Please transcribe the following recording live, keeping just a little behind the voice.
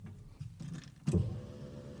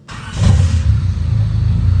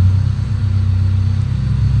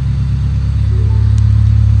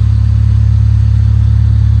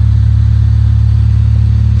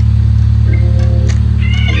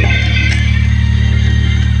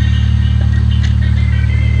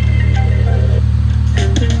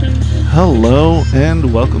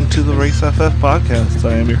and welcome to the Race FF podcast.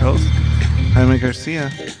 I am your host, Jaime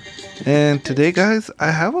Garcia. And today, guys,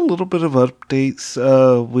 I have a little bit of updates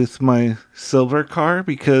with my silver car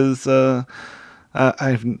because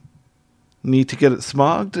I need to get it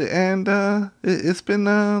smogged, and it's been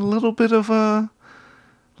a little bit of a,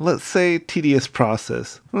 let's say, tedious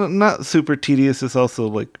process. Well, not super tedious, it's also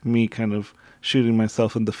like me kind of shooting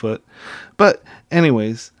myself in the foot. But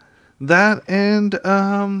anyways, that and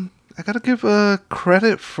I gotta give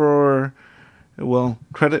credit for, well,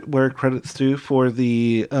 credit where credit's due for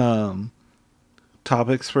the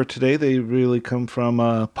topics for today. They really come from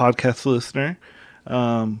a podcast listener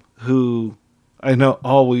who I know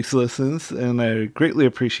always listens, and I greatly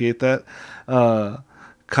appreciate that.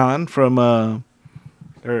 Khan from,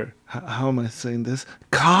 or how am I saying this?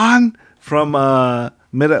 Khan from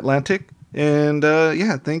Mid-Atlantic. And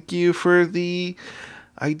yeah, thank you for the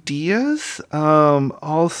ideas.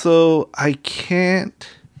 Also, I can't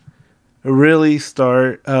really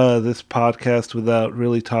start this podcast without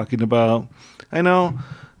really talking about, I know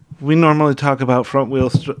we normally talk about front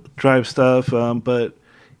wheel drive stuff, but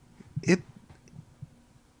it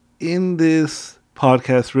in this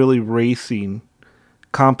podcast, really racing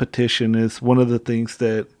competition is one of the things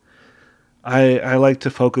that I like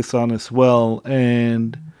to focus on as well.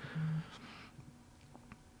 And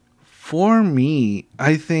for me,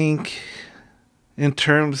 I think in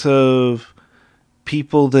terms of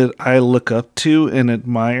people that I look up to and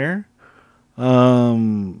admire,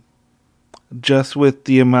 just with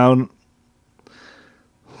the amount,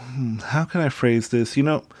 how can I phrase this? You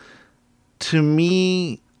know, to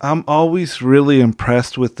me, I'm always really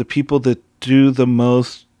impressed with the people that do the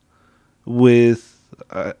most with,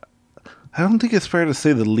 I don't think it's fair to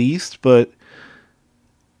say the least, but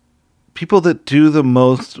people that do the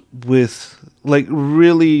most with, like,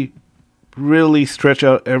 really, really stretch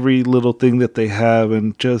out every little thing that they have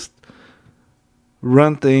and just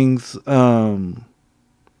run things to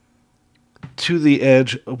the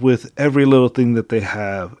edge with every little thing that they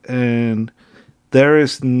have. And there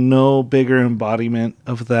is no bigger embodiment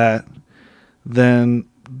of that than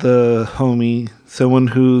the homie, someone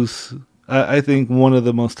who's, I think, one of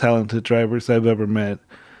the most talented drivers I've ever met,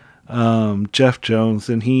 Jeff Jones.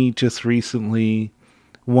 And he just recently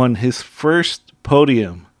won his first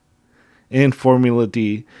podium in Formula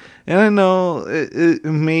D. And I know it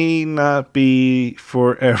may not be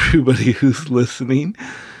for everybody who's listening,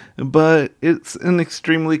 but it's an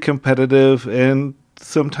extremely competitive and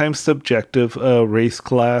sometimes subjective race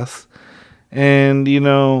class. And, you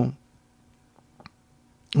know,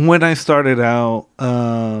 when I started out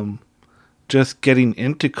just getting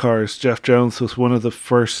into cars, Jeff Jones was one of the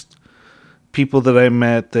first people that I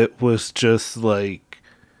met that was just like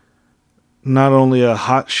not only a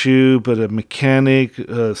hot shoe, but a mechanic,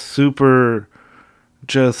 a super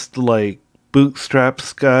just like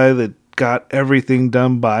bootstraps guy that got everything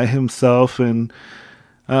done by himself. And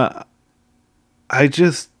I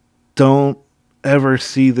just don't ever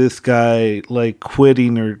see this guy like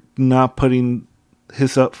quitting or not putting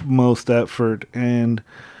his utmost effort. And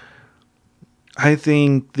I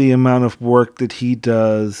think the amount of work that he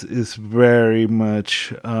does is very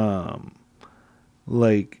much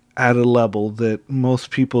like at a level that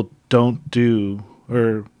most people don't do,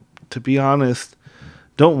 or to be honest,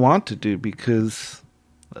 don't want to do, because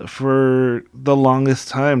for the longest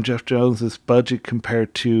time, Jeff Jones's budget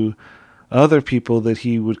compared to other people that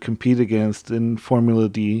he would compete against in Formula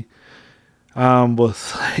D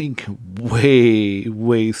was like way,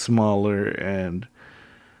 way smaller. And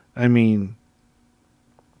I mean,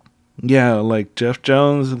 yeah, like Jeff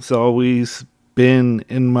Jones has always been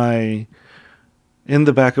in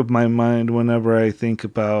the back of my mind whenever I think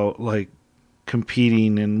about like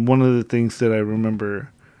competing. And one of the things that I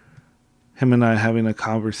remember him and I having a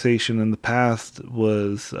conversation in the past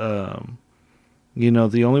was, you know,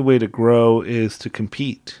 the only way to grow is to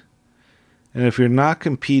compete. And if you're not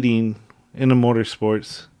competing in a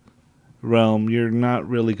motorsports realm, you're not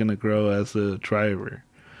really going to grow as a driver.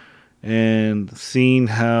 And seeing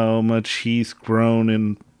how much he's grown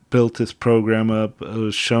and built his program up, it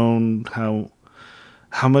was shown how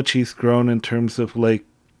much he's grown in terms of like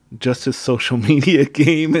just his social media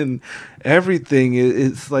game and everything.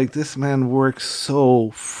 It's like this man works so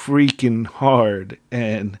freaking hard.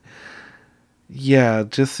 And yeah,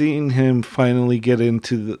 just seeing him finally get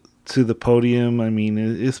into the podium, I mean,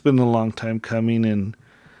 it's been a long time coming, and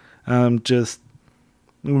I'm just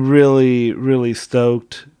really, really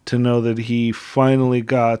stoked to know that he finally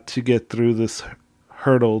got to get through this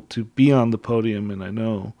hurdle to be on the podium. And I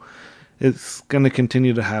know it's going to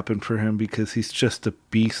continue to happen for him because he's just a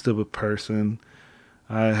beast of a person.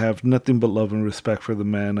 I have nothing but love and respect for the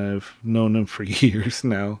man. I've known him for years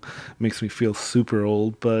now. Makes me feel super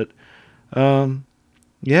old, but um,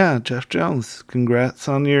 yeah, Jeff Jones, congrats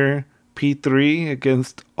on your P3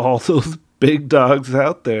 against all those big dogs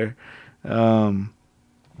out there. Um,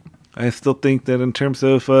 I still think that in terms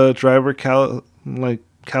of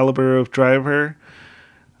caliber of driver,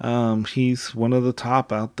 he's one of the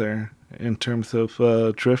top out there in terms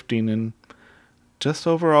of drifting and just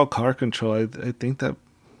overall car control. I think that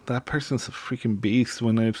person's a freaking beast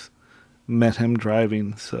when I've met him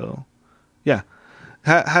driving. So yeah,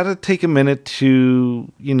 had to take a minute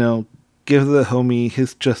to give the homie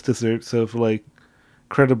his just desserts of like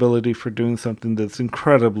credibility for doing something that's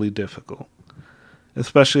incredibly difficult,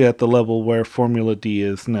 especially at the level where Formula D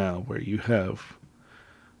is now, where you have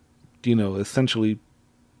essentially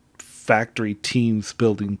factory teams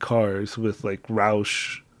building cars with like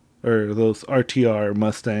Roush or those RTR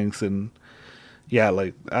Mustangs. And yeah,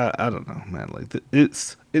 like I don't know, man, like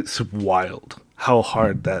it's wild how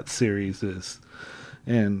hard that series is.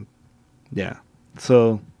 And yeah,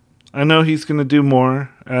 so I know he's gonna do more.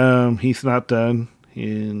 He's not done.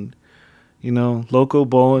 And Loco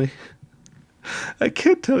Boy, I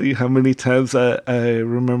can't tell you how many times I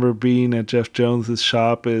remember being at Jeff Jones's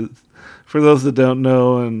shop. For those that don't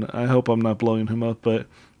know, and I hope I'm not blowing him up, but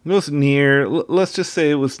it was near, let's just say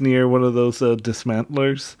it was near one of those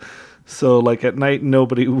dismantlers. So, like, at night,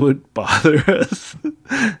 nobody would bother us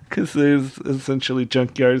because there's essentially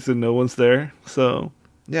junkyards and no one's there. So,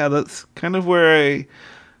 yeah, that's kind of where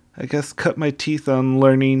I guess, cut my teeth on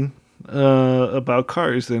learning about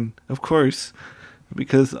cars. And, of course,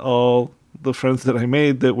 because all the friends that I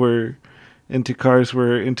made that were into cars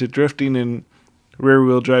were into drifting and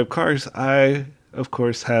rear-wheel drive cars, I, of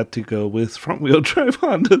course, had to go with front-wheel drive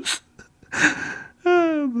Hondas.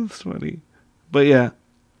 That's funny. But yeah,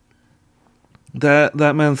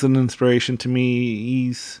 that man's an inspiration to me.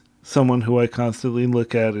 He's someone who I constantly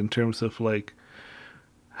look at in terms of like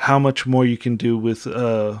how much more you can do with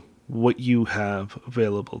what you have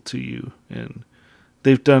available to you. And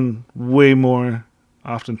they've done way more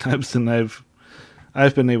oftentimes than I've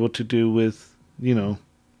been able to do with,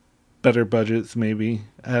 better budgets maybe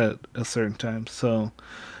at a certain time. So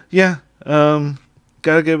yeah,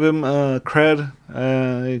 gotta give him cred.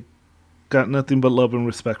 I got nothing but love and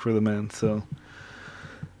respect for the man. So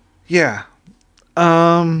yeah,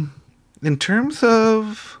 in terms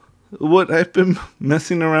of what I've been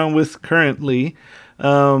messing around with currently,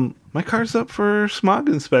 my car's up for smog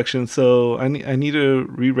inspection, so I need to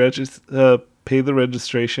re-register, pay the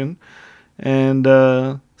registration, and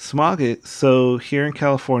smog it. So here in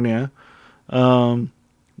California,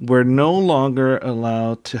 we're no longer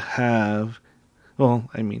allowed to have, well,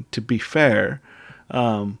 I mean, to be fair,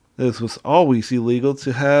 this was always illegal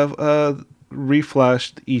to have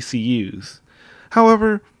reflashed ECUs.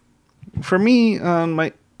 However, for me, on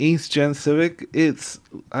my 8th Gen Civic,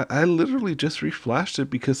 I literally just reflashed it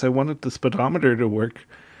because I wanted the speedometer to work.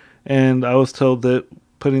 And I was told that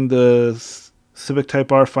putting the Civic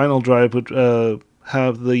Type R final drive would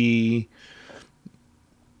have the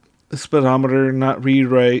speedometer not read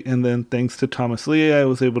right, and then thanks to Thomas Lee, I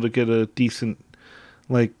was able to get a decent,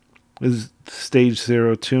 like, stage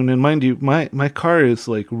 0 tune. And mind you, my car is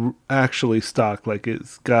like actually stock. Like,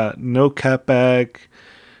 it's got no catback.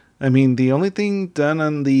 I mean, the only thing done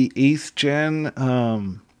on the 8th gen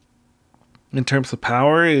in terms of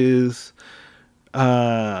power is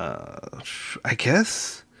I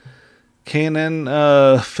guess K&N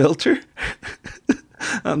filter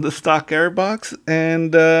on the stock airbox.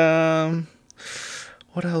 And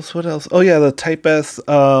what else? Oh yeah, the Type S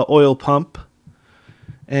oil pump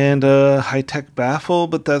and high-tech baffle,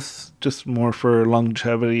 but that's just more for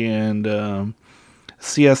longevity. And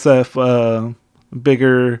CSF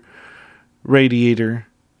bigger radiator.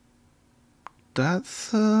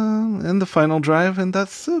 That's in the final drive, and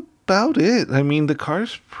that's about it. I mean, the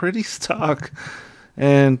car's pretty stock.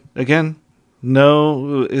 And again,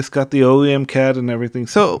 no, it's got the OEM CAD and everything.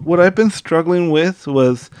 So what I've been struggling with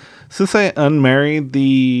was, since I unmarried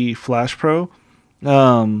the Flash Pro,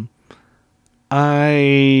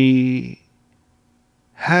 I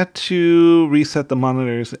had to reset the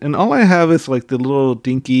monitors, and all I have is like the little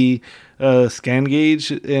dinky scan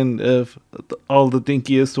gauge, and of all the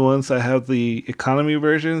dinkiest ones, I have the economy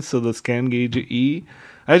version, so the scan gauge E.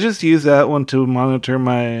 I just use that one to monitor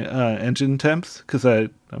my engine temps, because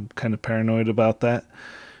I'm kind of paranoid about that.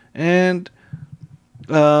 And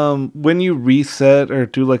when you reset or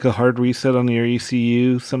do like a hard reset on your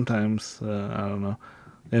ECU, sometimes, I don't know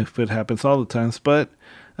if it happens all the times, but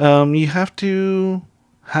you have to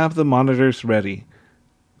have the monitors ready.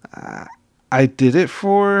 I did it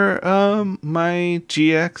for my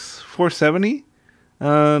GX 470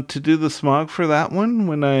 to do the smog for that one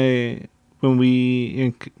me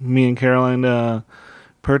and Caroline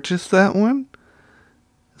purchased that one.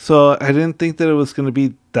 So I didn't think that it was going to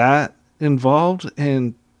be that involved.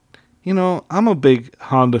 And, I'm a big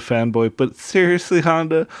Honda fanboy, but seriously,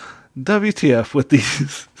 Honda, WTF with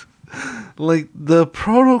these. Like, the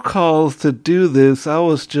protocols to do this, I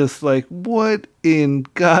was just like, what in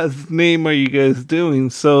God's name are you guys doing?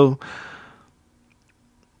 So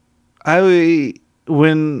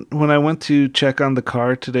when I went to check on the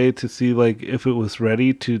car today to see like if it was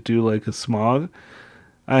ready to do like a smog,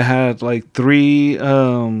 I had like 3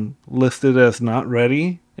 listed as not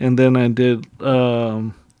ready, and then I did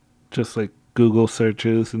just like Google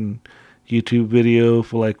searches and YouTube video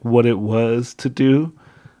for like what it was to do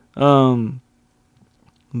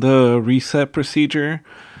the reset procedure.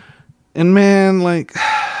 And man, like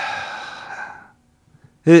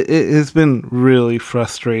it has been really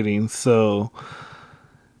frustrating. So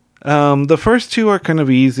the first 2 are kind of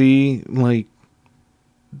easy, like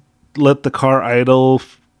let the car idle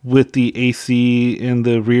with the AC and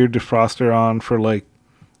the rear defroster on for like,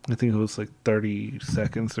 I think it was like 30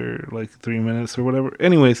 seconds or like 3 minutes or whatever.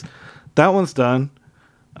 Anyways, that one's done.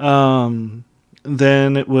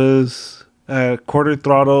 Then it was quarter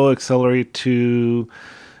throttle, accelerate to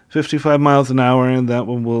 55 miles an hour, and that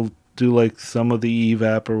one will do like some of the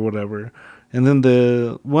evap or whatever. And then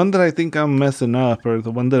the one that I think I'm messing up, or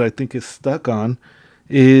the one that I think is stuck on,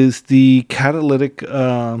 is the catalytic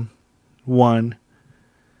one,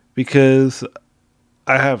 because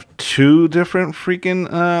I have 2 different freaking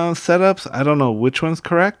setups. I don't know which one's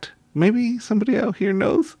correct. Maybe somebody out here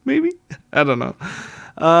knows. Maybe. I don't know.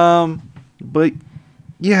 But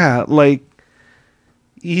yeah, like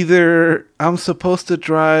either I'm supposed to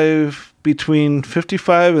drive between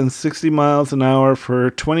 55 and 60 miles an hour for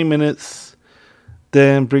 20 minutes,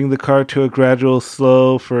 then bring the car to a gradual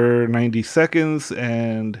slow for 90 seconds,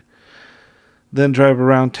 and then drive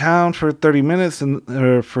around town for 30 minutes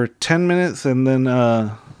or for 10 minutes, and then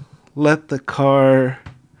let the car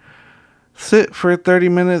sit for 30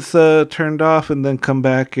 minutes turned off, and then come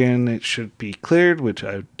back and it should be cleared, which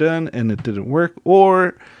I've done, and it didn't work.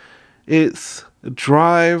 Or it's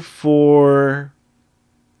drive for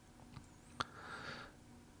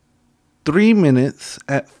 3 minutes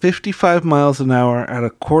at 55 miles an hour at a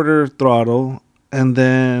quarter throttle, and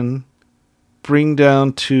then bring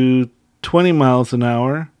down to 20 miles an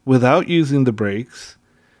hour without using the brakes,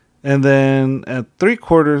 and then at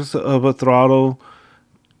 3/4 of a throttle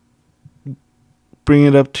bring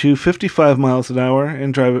it up to 55 miles an hour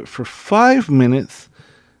and drive it for 5 minutes,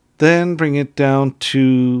 then bring it down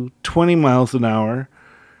to 20 miles an hour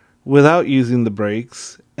without using the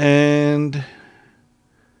brakes, and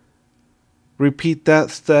repeat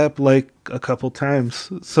that step like a couple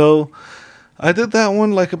times. So I did that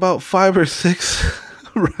one like about 5 or 6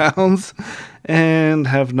 rounds and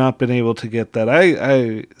have not been able to get that.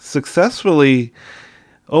 I successfully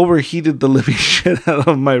overheated the living shit out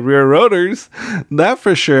of my rear rotors. That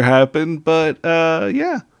for sure happened. But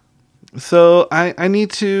yeah. So I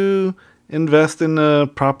need to invest in a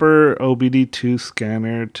proper OBD2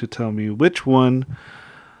 scanner to tell me which one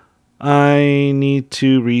I need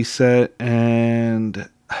to reset and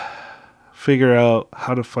figure out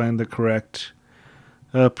how to find the correct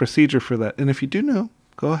procedure for that. And if you do know,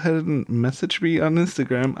 go ahead and message me on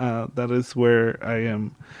Instagram. That is where I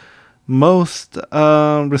am most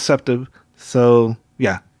receptive. So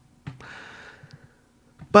yeah.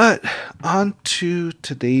 But on to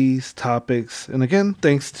today's topics. And again,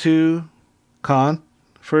 thanks to Con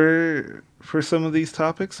for some of these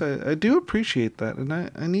topics. I do appreciate that. And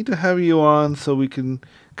I need to have you on so we can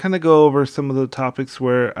kind of go over some of the topics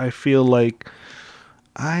where I feel like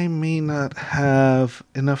I may not have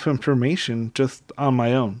enough information just on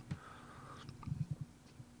my own.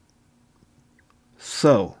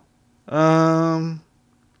 So,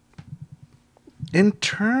 in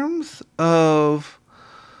terms of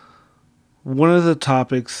one of the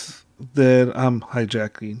topics that I'm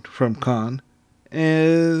hijacking from Con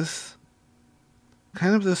is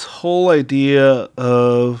kind of this whole idea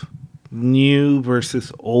of new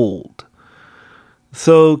versus old.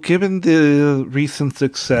 So, given the recent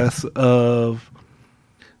success of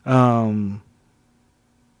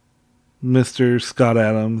Mr. Scott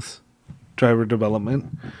Adams' driver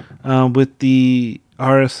development with the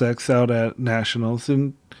RSX out at Nationals,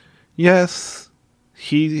 and yes,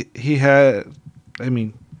 he had, I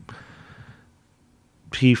mean,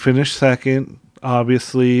 he finished second.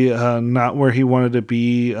 Obviously, not where he wanted to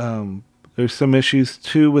be. It There's some issues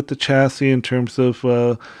too with the chassis in terms of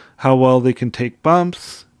how well they can take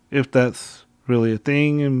bumps, if that's really a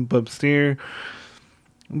thing in bump steer.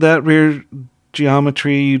 That rear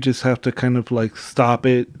geometry, you just have to kind of like stop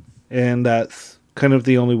it, and that's kind of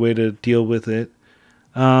the only way to deal with it.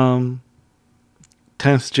 10th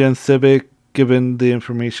Gen Civic, given the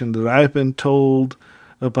information that I've been told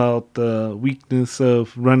about the weakness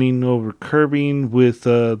of running over curbing with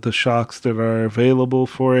the shocks that are available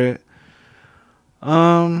for it.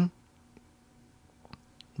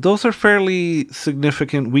 Those are fairly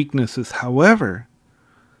significant weaknesses. However,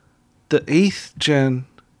 the 8th Gen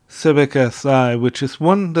Civic Si, which is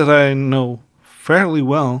one that I know fairly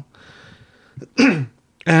well,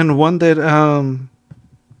 and one that I'm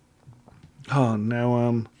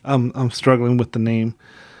struggling with the name,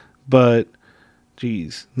 but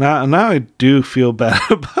geez, now I do feel bad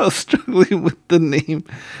about struggling with the name.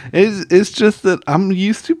 It's just that I'm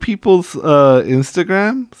used to people's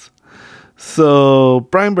Instagrams. So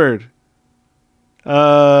Brian Bird,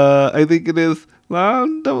 I think it is.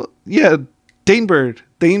 Yeah, Dane Bird.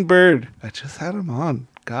 I just had him on.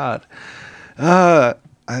 God, I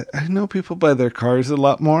know people by their cars a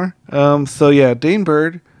lot more. So yeah, Dane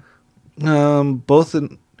Bird. Both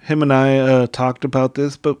him and I talked about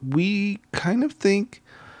this, but we kind of think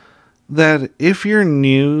that if you're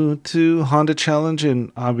new to Honda Challenge,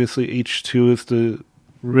 and obviously H2 is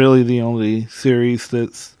really the only series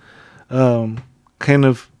that's kind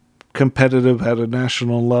of competitive at a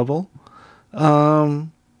national level,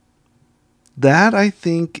 that I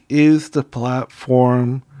think is the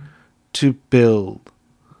platform to build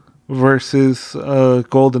versus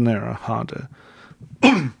Golden Era Honda.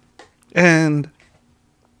 And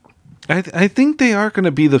I think they are going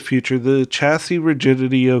to be the future. The chassis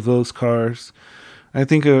rigidity of those cars, I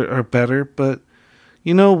think, are better. But,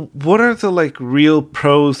 what are the real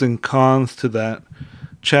pros and cons to that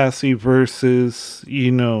chassis versus,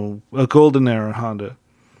 a Golden Era Honda?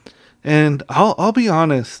 And I'll be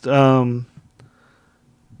honest. When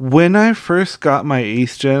I first got my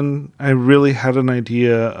 8th Gen, I really had an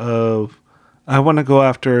idea of I want to go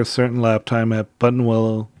after a certain lap time at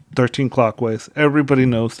Buttonwillow, 13 clockwise. Everybody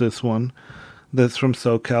knows this one. That's from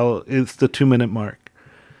SoCal. It's the 2-minute mark.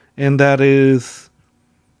 And that is,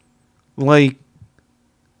 it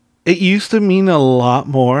used to mean a lot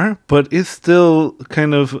more, but it's still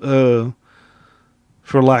kind of,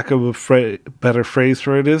 for lack of a better phrase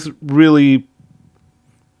for it, is really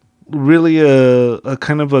a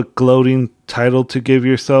kind of a gloating title to give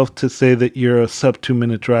yourself to say that you're a sub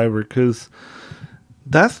 2-minute driver, because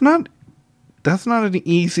that's not an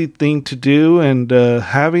easy thing to do. And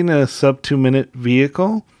having a sub 2-minute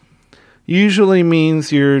vehicle usually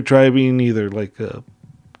means you're driving either a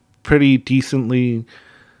pretty decently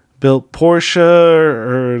built Porsche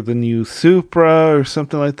or the new Supra or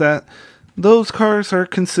something like that. Those cars are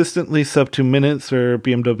consistently sub 2 minutes, or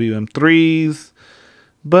BMW M3s.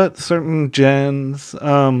 But certain gens,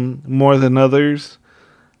 more than others,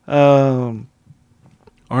 are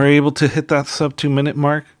able to hit that sub 2-minute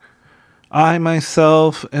mark. I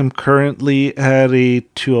myself am currently at a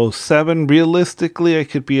 207. Realistically, I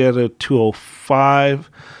could be at a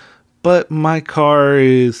 205. But my car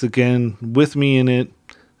is, again, with me in it,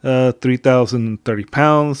 3,030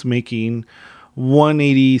 pounds, making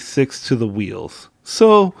 186 to the wheels.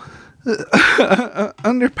 So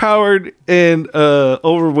underpowered and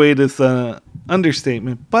overweight is an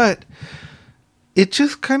understatement, but it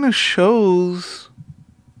just kind of shows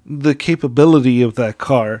the capability of that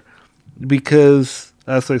car, because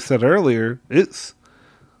as I said earlier, it's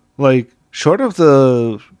short of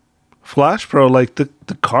the Flash Pro,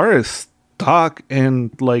 the car is stock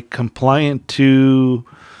and compliant to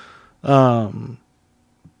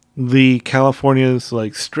the California's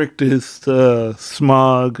strictest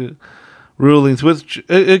smog rulings, which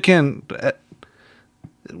again,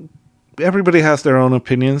 everybody has their own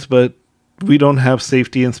opinions, but we don't have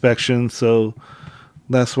safety inspections, so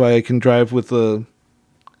that's why I can drive with a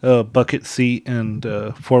bucket seat and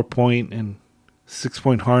 4-point and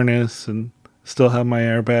 6-point harness and still have my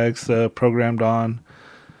airbags programmed on.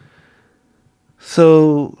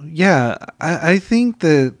 So yeah, I think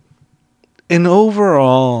that in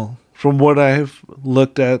overall, from what I've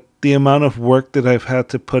looked at, the amount of work that I've had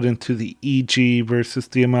to put into the EG versus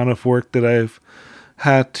the amount of work that I've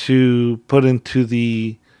had to put into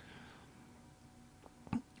the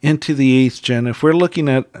 8th Gen, if we're looking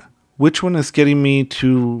at which one is getting me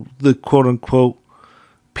to the quote-unquote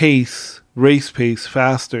race pace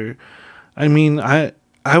faster, I mean, I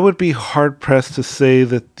would be hard-pressed to say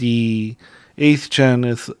that the 8th Gen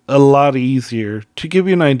is a lot easier. To give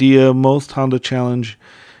you an idea, most Honda Challenge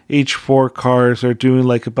H4 cars are doing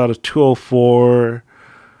like about a 204.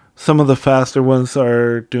 Some of the faster ones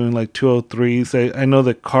are doing like 203s. I know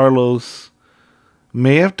that Carlos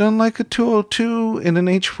may have done like a 202 in an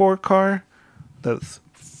H4 car. That's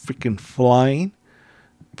freaking flying.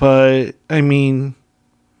 But, I mean,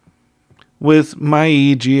 with my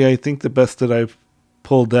EG, I think the best that I've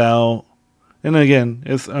pulled out, and again,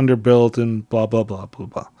 it's underbuilt and blah, blah, blah, blah,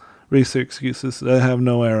 blah. Racer excuses. I have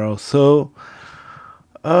no arrow. So,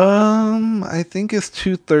 I think it's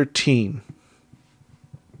 213.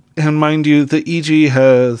 And mind you, the EG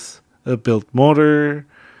has a built motor.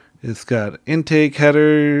 It's got intake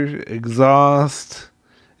header, exhaust.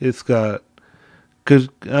 It's got good,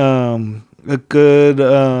 a good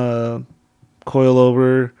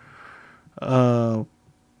coilover.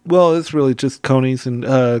 Well, it's really just conies and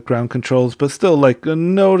ground controls, but still like a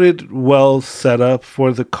noted, well set up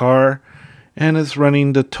for the car. And it's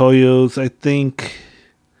running the Toyos. I think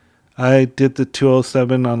I did the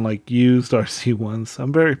 207 on like used RC1s.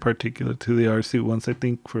 I'm very particular to the RC1s. I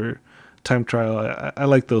think for time trial, I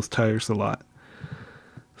like those tires a lot.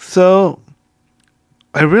 So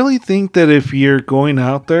I really think that if you're going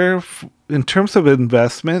out there in terms of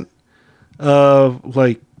investment of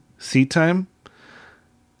like seat time,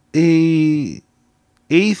 a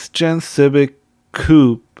 8th gen Civic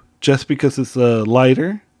Coupe, just because it's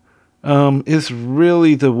lighter, is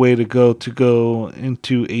really the way to go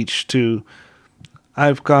into H2.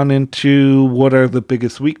 I've gone into what are the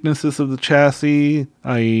biggest weaknesses of the chassis,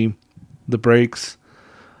 i.e. the brakes.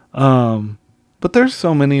 But there's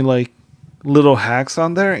so many like little hacks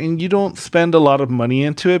on there, and you don't spend a lot of money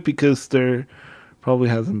into it because there probably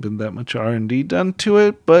hasn't been that much R&D done to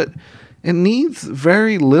it, but it needs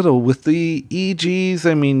very little. With the EGs,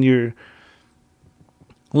 I mean, you're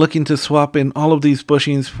looking to swap in all of these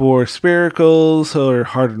bushings for sphericals or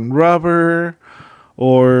hardened rubber,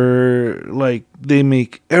 or like they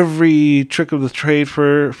make every trick of the trade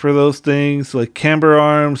for those things, like camber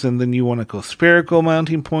arms, and then you want to go spherical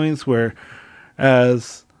mounting points,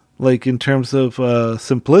 whereas like in terms of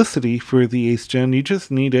simplicity for the 8th gen, you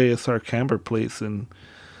just need ASR camber plates, and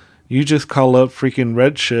you just call up freaking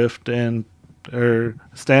Redshift and or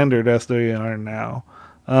standard as they are now.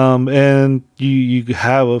 And you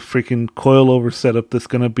have a freaking coilover setup that's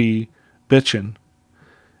going to be bitchin'.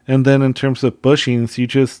 And then in terms of bushings, you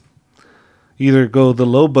just either go the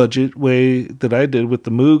low budget way that I did with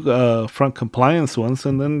the Moog front compliance ones,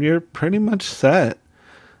 and then you're pretty much set.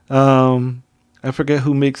 I forget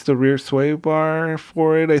who makes the rear sway bar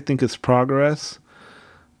for it. I think it's Progress.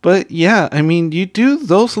 But yeah, I mean, you do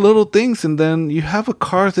those little things, and then you have a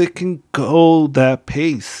car that can go that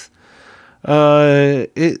pace.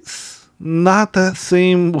 It's not that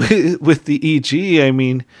same with the EG. I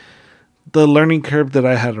mean, the learning curve that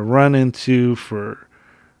I had to run into for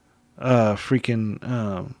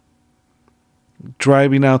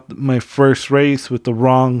driving out my first race with the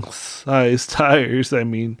wrong size tires. I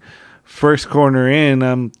mean, first corner in,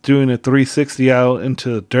 I'm doing a 360 out into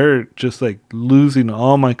the dirt, just like losing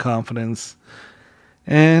all my confidence.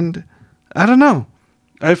 And I don't know.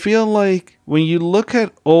 I feel like when you look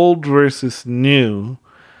at old versus new,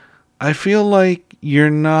 I feel like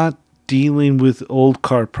you're not dealing with old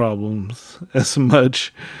car problems as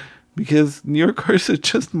much, because newer cars are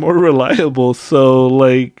just more reliable. So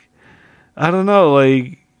like, I don't know,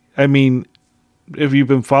 like, I mean, if you've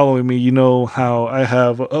been following me, you know how I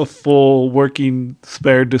have a full working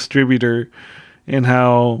spare distributor, and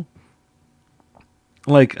how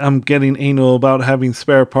like I'm getting anal about having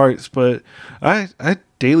spare parts, but I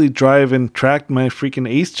daily drive and track my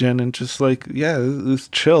freaking 8th gen, and just like, yeah, it's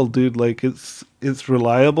chill, dude. Like it's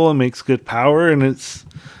reliable, it makes good power, and it's,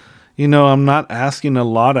 you know, I'm not asking a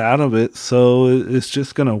lot out of it, so it's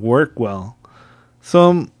just gonna work well.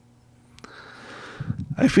 So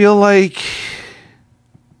I feel like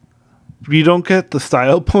you don't get the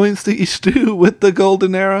style points that you do with the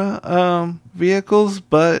golden era vehicles,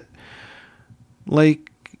 but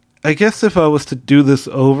like, I guess if I was to do this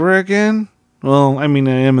over again, well, I mean,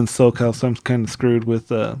 I am in SoCal, so I'm kind of screwed with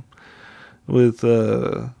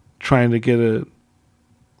trying to get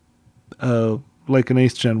like an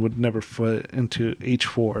 8th gen would never fit into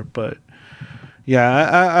H4, but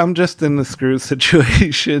yeah, I'm just in the screwed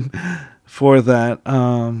situation for that.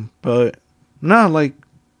 But no, like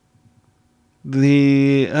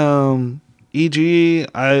the EG,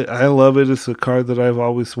 I love it. It's a car that I've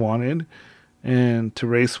always wanted, and to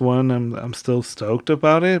race one, I'm still stoked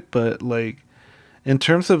about it. But like, in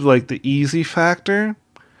terms of like the easy factor,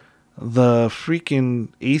 the freaking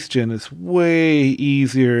Ace Gen is way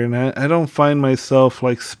easier, and I don't find myself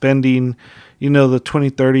like spending, the 20,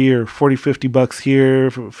 30 or 40, $50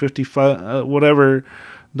 here, for 55, whatever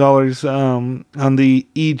dollars, on the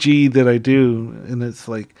EG that I do. And it's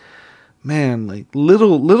like, man, like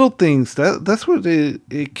little things that's what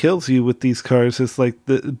it kills you with these cars. It's like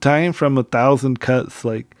the dying from 1,000 cuts,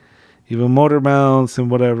 like even motor mounts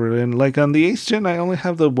and whatever. And like on the Ace Gen, I only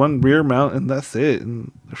have the one rear mount, and that's it.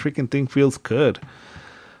 And the freaking thing feels good.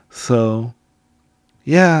 So,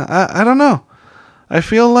 yeah, I don't know. I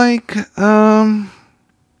feel like if I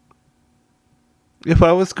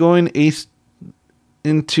was going Ace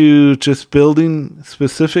into just building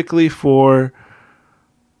specifically for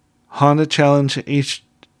Honda Challenge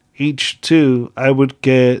H2, I would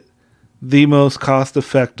get the most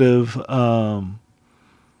cost-effective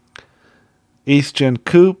Ace Gen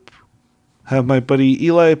Coupe, have my buddy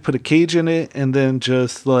Eli put a cage in it, and then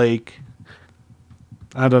just like,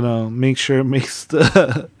 I don't know, make sure it makes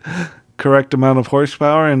the correct amount of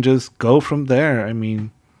horsepower and just go from there. I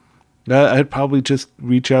mean, I'd probably just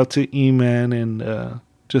reach out to E-Man and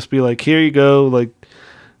just be like, here you go, like,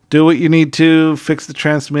 do what you need to, fix the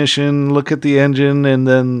transmission, look at the engine, and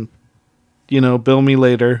then, bill me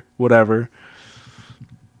later, whatever.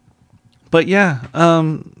 But yeah,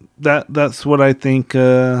 that's what I think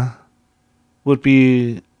would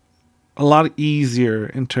be a lot easier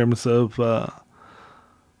in terms of a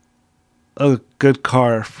good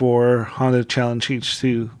car for Honda Challenge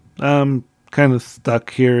H2. I'm kind of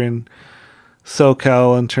stuck here in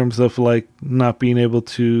SoCal in terms of like not being able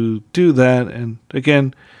to do that. And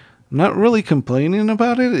again, I'm not really complaining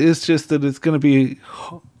about it. It's just that it's going to be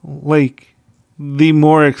like the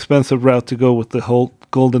more expensive route to go with the whole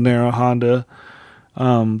Golden Era Honda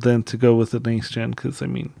than to go with an Ace Gen. Because, I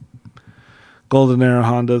mean, Golden Era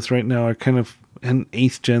Hondas right now are kind of, and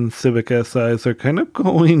Ace Gen Civic SIs are kind of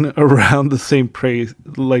going around the same price,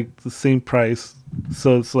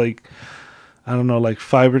 So it's like, I don't know, like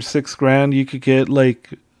 $5,000 or $6,000 you could get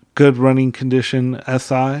like good running condition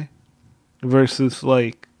SI versus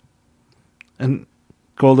like an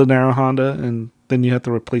Golden Era Honda, and then you have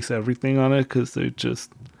to replace everything on it because they've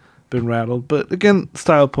just been rattled. But again,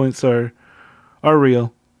 style points are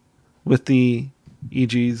real with the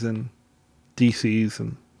EGs and DCs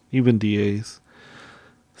and even DAs.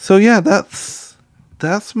 So yeah, that's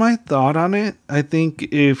my thought on it. I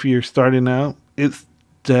think if you're starting out, it's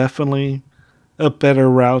definitely a better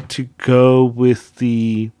route to go with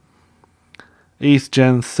the Ace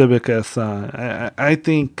Gen Civic Si. I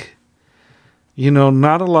think,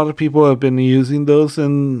 not a lot of people have been using those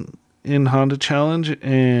in Honda Challenge,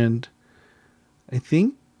 and I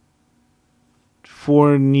think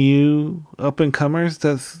for new up and comers,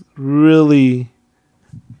 that's really,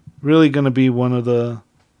 really going to be one of the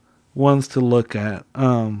ones to look at.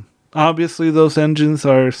 Obviously, those engines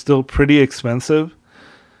are still pretty expensive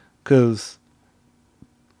because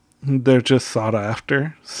they're just sought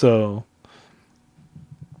after. So,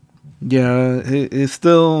 yeah, it's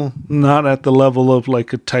still not at the level of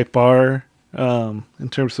like a Type R in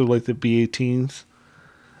terms of like the B18s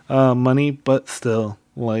money, but still,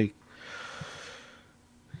 like,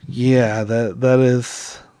 yeah, that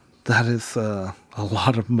is a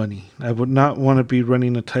lot of money. I would not want to be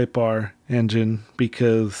running a Type R engine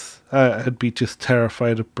because I'd be just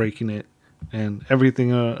terrified of breaking it. And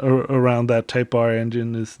everything around that Type R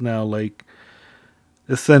engine is now like,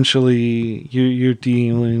 essentially you're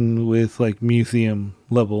dealing with like museum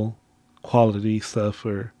level quality stuff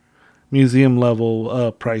or museum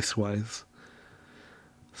level price wise.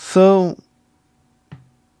 So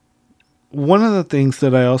one of the things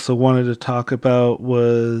that I also wanted to talk about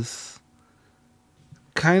was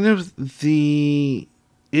kind of the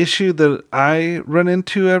issue that I run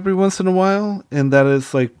into every once in a while, and that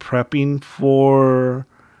is like prepping for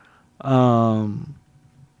a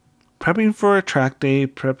track day,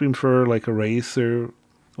 prepping for like a race or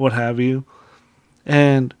what have you.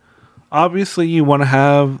 And obviously you want to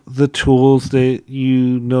have the tools that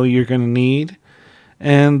you're going to need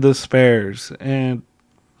and the spares. And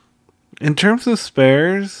in terms of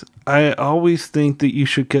spares, I always think that you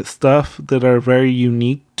should get stuff that are very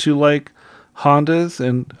unique to like Hondas.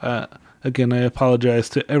 And again, I apologize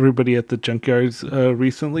to everybody at the junkyards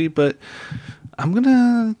recently, but I'm going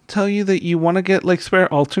to tell you that you want to get like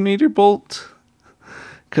spare alternator bolts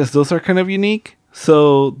because those are kind of unique.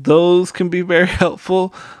 So those can be very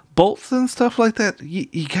helpful. Bolts and stuff like that,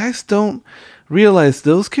 you guys don't realize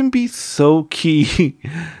those can be so key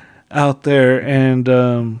out there.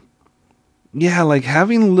 And yeah, like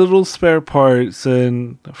having little spare parts,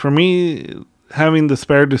 and for me, having the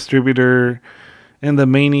spare distributor and the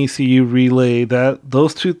main ECU relay. That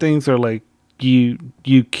those two things are like you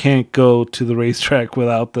can't go to the racetrack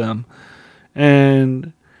without them.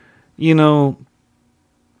 And you know,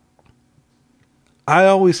 I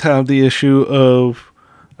always have the issue of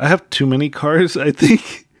I have too many cars, I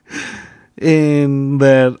think, in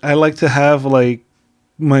that I like to have like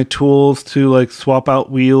my tools to like swap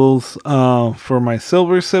out wheels for my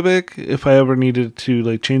silver Civic if I ever needed to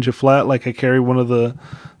like change a flat. Like I carry one of the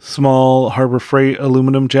small Harbor Freight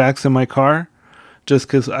aluminum jacks in my car just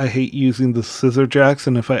because I hate using the scissor jacks,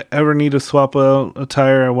 and if I ever need to swap out a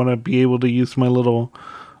tire, I want to be able to use my little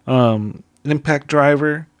impact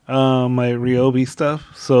driver, my Ryobi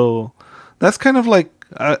stuff. So that's kind of like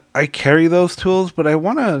I carry those tools, but I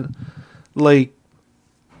want to like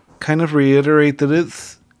kind of reiterate that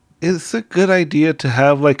it's a good idea to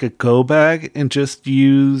have like a go bag and just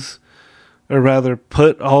use, or rather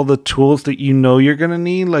put all the tools that you know you're gonna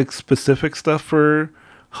need, like specific stuff for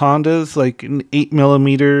Hondas, like an 8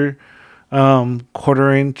 millimeter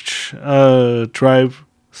quarter inch drive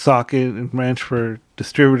socket and wrench for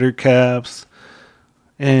distributor caps,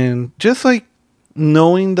 and just like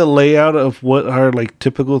knowing the layout of what are like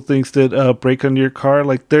typical things that break on your car.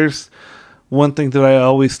 Like there's one thing that I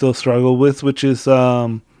always still struggle with, which is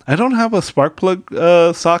I don't have a spark plug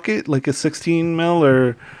socket, like a 16 mil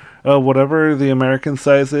or whatever the American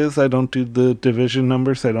size is. I don't do the division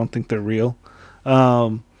numbers. I don't think they're real.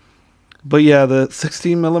 But yeah, the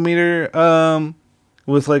 16 millimeter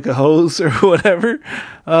with like a hose or whatever.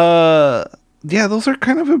 Yeah, those are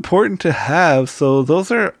kind of important to have. So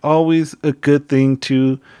those are always a good thing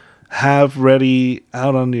to have ready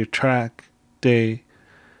out on your track day.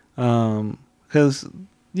 Because,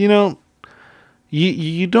 you know,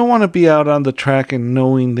 you don't want to be out on the track and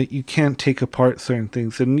knowing that you can't take apart certain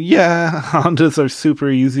things. And yeah, Hondas are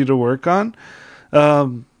super easy to work on.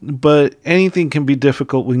 But anything can be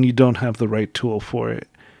difficult when you don't have the right tool for it.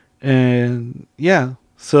 And yeah,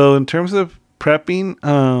 so in terms of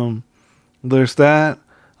prepping, there's that.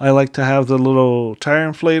 I like to have the little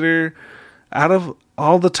tire inflator. Out of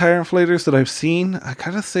all the tire inflators that I've seen, I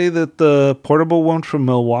gotta say that the portable one from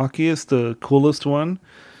Milwaukee is the coolest one,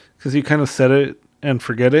 because you kind of set it and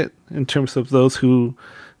forget it in terms of those who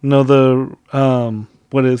know the,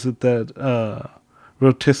 what is it, that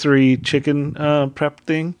rotisserie chicken prep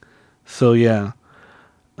thing. So yeah.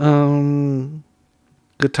 Good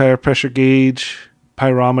tire pressure gauge,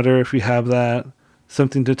 pyrometer if you have that,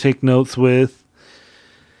 something to take notes with.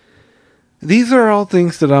 These are all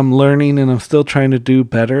things that I'm learning and I'm still trying to do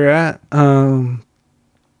better at. But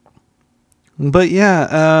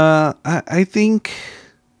yeah, I think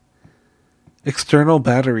external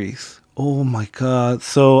batteries. Oh my god.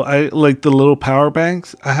 So I like the little power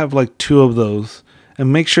banks. I have like 2 of those.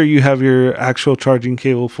 And make sure you have your actual charging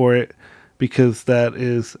cable for it, because that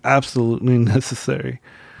is absolutely necessary.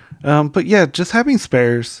 But yeah, just having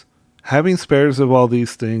spares of all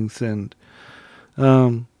these things. And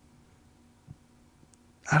I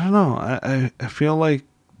don't know. I feel like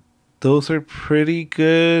those are pretty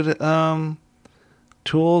good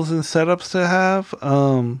tools and setups to have.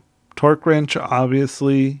 Torque wrench,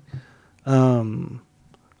 obviously.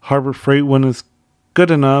 Harbor Freight one is good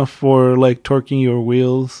enough for like torquing your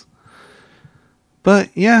wheels. But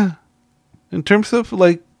yeah, in terms of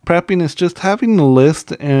like prepping, it's just having a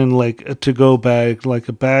list and like a to-go bag, like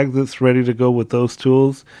a bag that's ready to go with those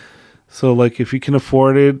tools. So like if you can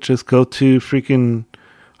afford it, just go to freaking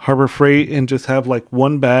Harbor Freight and just have like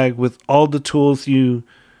one bag with all the tools you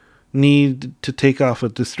need to take off a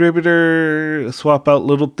distributor, swap out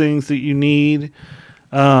little things that you need.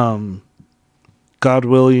 God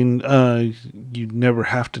willing, you never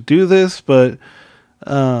have to do this, but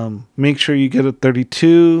make sure you get a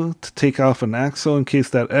 32 to take off an axle in case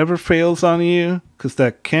that ever fails on you, because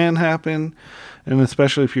that can happen. And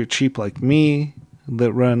especially if you're cheap like me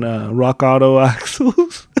that run Rock Auto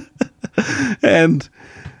axles and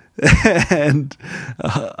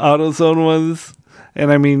AutoZone ones.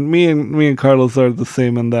 And I mean, me and Carlos are the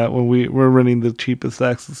same in that when we're running the cheapest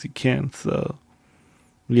axles you can. So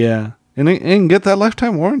yeah, and get that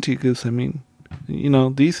lifetime warranty, because I mean, you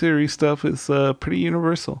know, D series stuff is pretty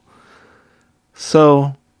universal.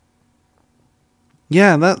 So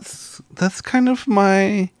yeah, that's kind of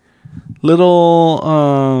my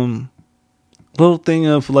little thing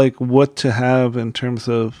of like what to have in terms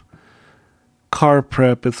of car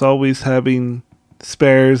prep. It's always having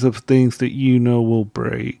spares of things that you know will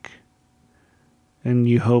break, and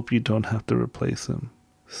you hope you don't have to replace them.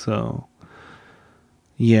 So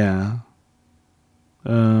yeah.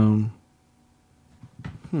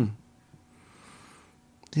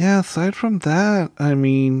 Yeah, aside from that, I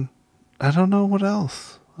mean, I don't know what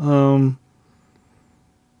else.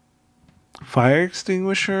 Fire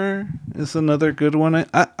extinguisher is another good one.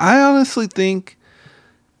 I honestly think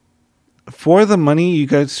for the money, you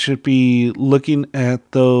guys should be looking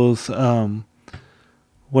at those.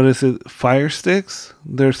 What is it? Fire sticks.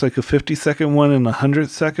 There's like a 50-second one and a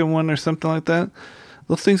 100-second one or something like that.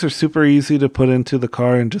 Those things are super easy to put into the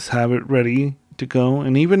car and just have it ready to go.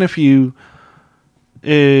 And even if you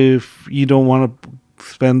don't want to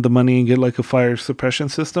spend the money and get like a fire suppression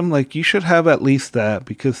system, like you should have at least that,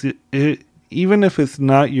 because it even if it's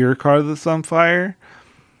not your car that's on fire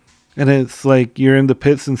and it's like you're in the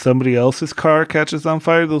pits and somebody else's car catches on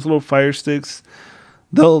fire, those little fire sticks,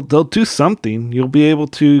 they'll do something. You'll be able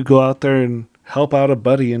to go out there and help out a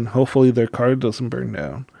buddy, and hopefully their car doesn't burn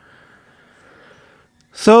down.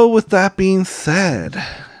 So with that being said,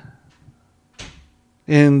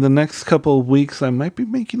 in the next couple of weeks, I might be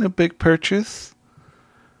making a big purchase.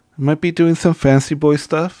 I might be doing some fancy boy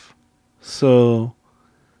stuff. So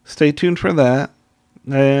stay tuned for that.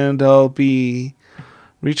 And I'll be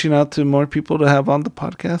reaching out to more people to have on the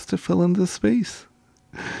podcast to fill in this space.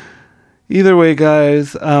 Either way,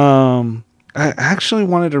 guys, I actually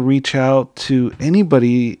wanted to reach out to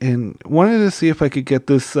anybody and wanted to see if I could get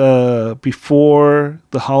this before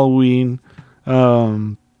the Halloween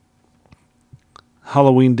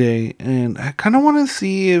day. And I kind of want to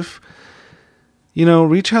see if,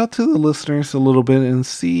 reach out to the listeners a little bit and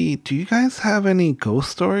see, do you guys have any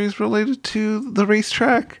ghost stories related to the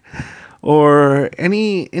racetrack? Or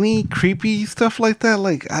any creepy stuff like that?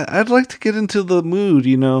 Like, I'd like to get into the mood,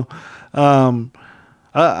 I'm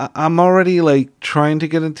already like trying to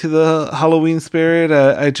get into the Halloween spirit.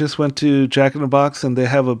 I just went to Jack in the Box and they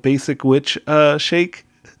have a basic witch shake.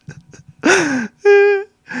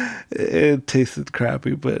 It tasted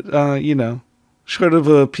crappy, but short of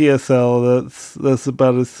a PSL, that's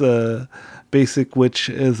about as basic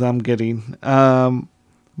witch as I'm getting.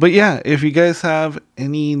 But yeah, if you guys have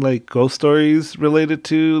any like ghost stories related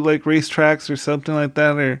to like racetracks or something like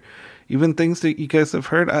that, or even things that you guys have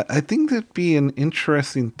heard, I think that'd be an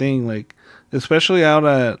interesting thing, like especially out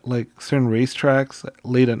at like certain racetracks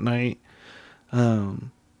late at night. I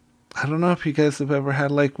don't know if you guys have ever had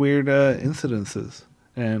like weird incidences,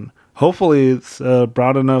 and hopefully it's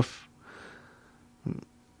broad enough,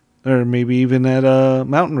 or maybe even at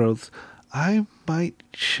mountain roads. I might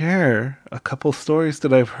share a couple stories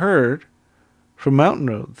that I've heard from mountain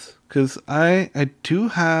roads, because I do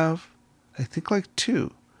have, I think, like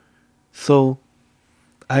 2. So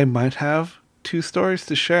I might have 2 stories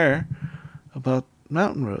to share about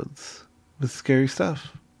mountain roads with scary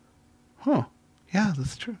stuff. Huh. Yeah,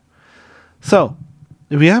 that's true. So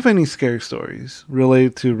if you have any scary stories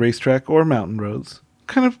related to racetrack or mountain roads,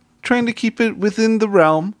 kind of trying to keep it within the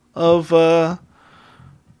realm of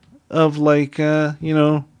like,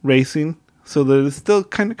 racing, so that it's still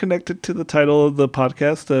kind of connected to the title of the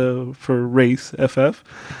podcast for Race FF.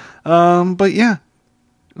 But yeah,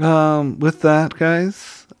 with that,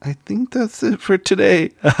 guys, I think that's it for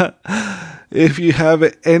today. If you have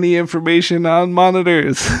any information on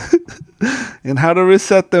monitors and how to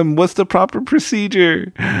reset them, what's the proper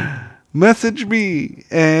procedure, message me.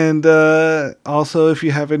 And also, if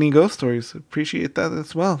you have any ghost stories, appreciate that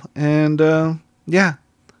as well. And yeah,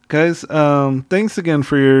 guys, thanks again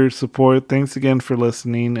for your support. Thanks again for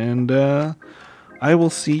listening. And I will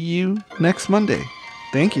see you next Monday.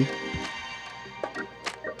 Thank you.